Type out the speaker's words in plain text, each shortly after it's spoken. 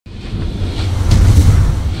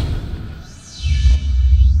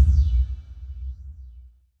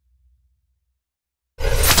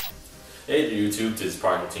YouTube, this is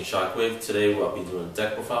part of TeamShockWaves. Today I'll be doing a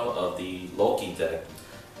deck profile of the Loki deck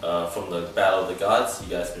from the Battle of the Gods. You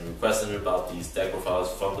guys have been requesting about these deck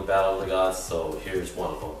profiles from the Battle of the Gods, so here's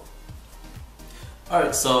one of them.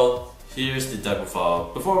 Alright, so here's the deck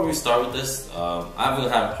profile. Before we start with this, I'm going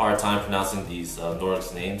to have a hard time pronouncing these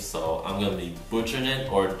Nordic names, so I'm going to be butchering it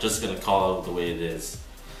or just going to call it the way it is.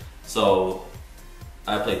 So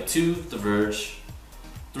I played 2 The Verge,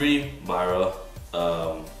 3 Myra,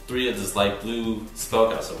 3 of this light blue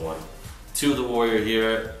spellcaster one, 2 of the warrior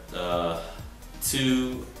here,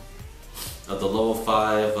 2 of the level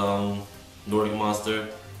 5 Nordic monster,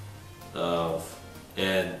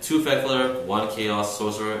 and 2 effect killer, 1 chaos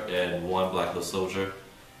sorcerer, and 1 blacklist soldier.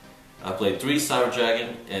 I played 3 cyber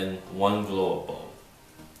dragon and 1 glow up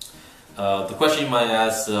ball. The question you might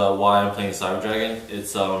ask why I'm playing cyber dragon,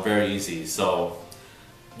 it's very easy. So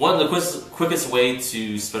one of the quickest way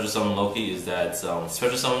to special summon Loki is that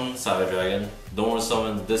special summon Cyber Dragon, normal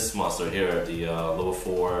summon this monster here, the level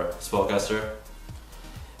 4 spellcaster,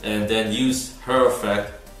 and then use her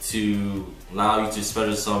effect to allow you to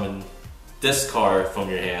special summon this card from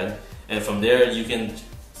your hand, and from there you can,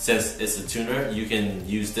 since it's a tuner, you can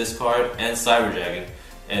use this card and Cyber Dragon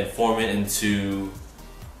and form it into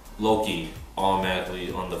Loki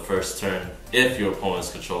automatically on the first turn if your opponent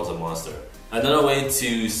controls a monster. Another way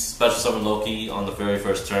to special summon Loki on the very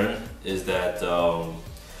first turn is that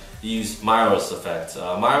you use Myra's effect.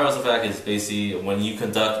 Myra's effect is basically when you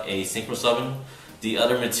conduct a synchro summon, the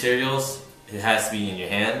other materials, it has to be in your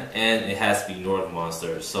hand and it has to be Nordic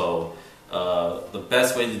monster. So the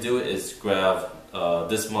best way to do it is grab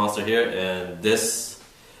this monster here and this,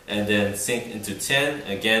 and then sync into 10,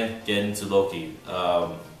 again get into Loki.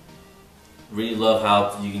 Really love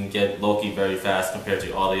how you can get Loki very fast compared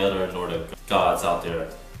to all the other Nordic gods out there.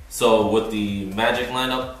 So with the magic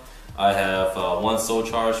lineup, I have 1 soul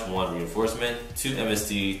charge, 1 reinforcement, 2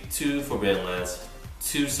 MSD, 2 forbidden lance,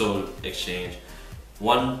 2 soul exchange,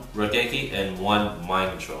 1 Regeki, and 1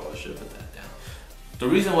 mind control. I should put that down. The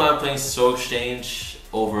reason why I'm playing soul exchange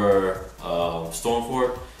over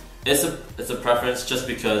Stormfort, it's a preference just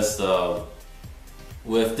because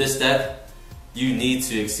with this deck, you need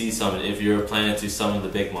to exceed summon if you're planning to summon the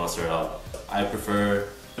big monster out. I prefer,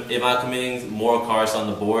 if I'm committing more cards on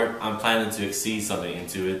the board, I'm planning to exceed something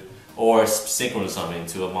into it or synchronous something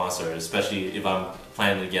to a monster, especially if I'm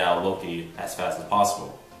planning to get out Loki as fast as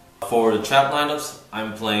possible. For the trap lineups,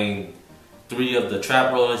 I'm playing 3 of the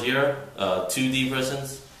trap rollers here, 2 deep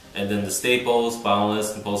persons, and then the staples,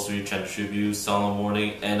 boundless, compulsory, trend tribute, solemn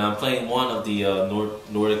warning, and I'm playing 1 of the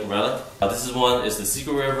Nordic relic. This is one, it's the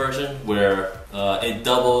secret rare version where it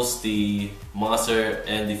doubles the monster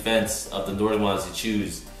and defense of the Nordic ones you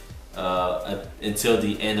choose until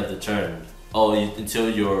the end of the turn. Until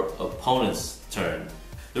your opponent's turn.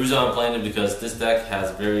 The reason I'm playing it because this deck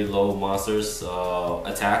has very low monsters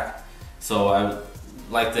attack, so I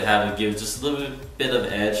like to have it give just a little bit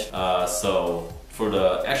of edge. So for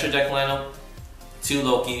the extra deck lineup, 2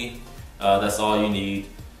 Loki, that's all you need.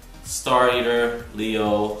 Star Eater,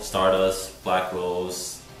 Leo, Stardust, Black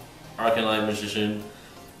Rose, Arcanine Magician.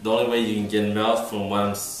 The only way you can get him out from what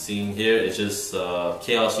I'm seeing here is just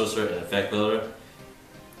Chaos Sorcerer and Effect Builder.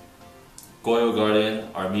 GiOh Guardian,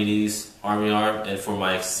 Archimedes, Army Arm, and for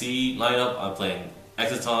my C lineup, I'm playing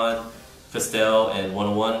Exciton, Pastel, and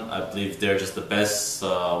 101. I believe they're just the best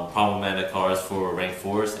problematic cards for rank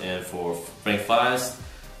 4s, and for rank 5s,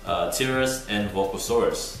 Tyrus and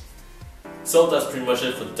Volcosaurus. So that's pretty much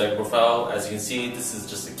it for the deck profile. As you can see, this is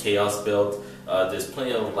just a chaos build. There's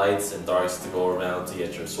plenty of lights and darks to go around to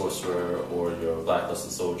get your sorcerer or your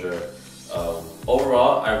blacklisted soldier.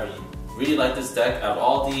 Overall, I really like this deck. Out of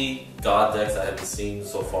all the god decks I have seen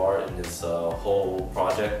so far in this whole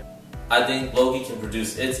project, I think Loki can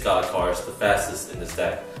produce its god cards the fastest in this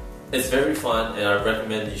deck. It's very fun, and I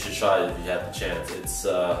recommend you should try it if you have the chance. It's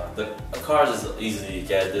the cards is easy to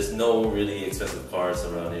get. There's no really expensive cards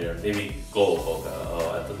around here. Maybe Gold Polka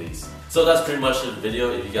at the least. So that's pretty much the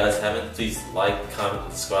video. If you guys haven't, please like, comment,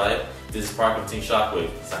 and subscribe. This is Parker from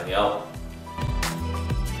TeamShockWaves signing out.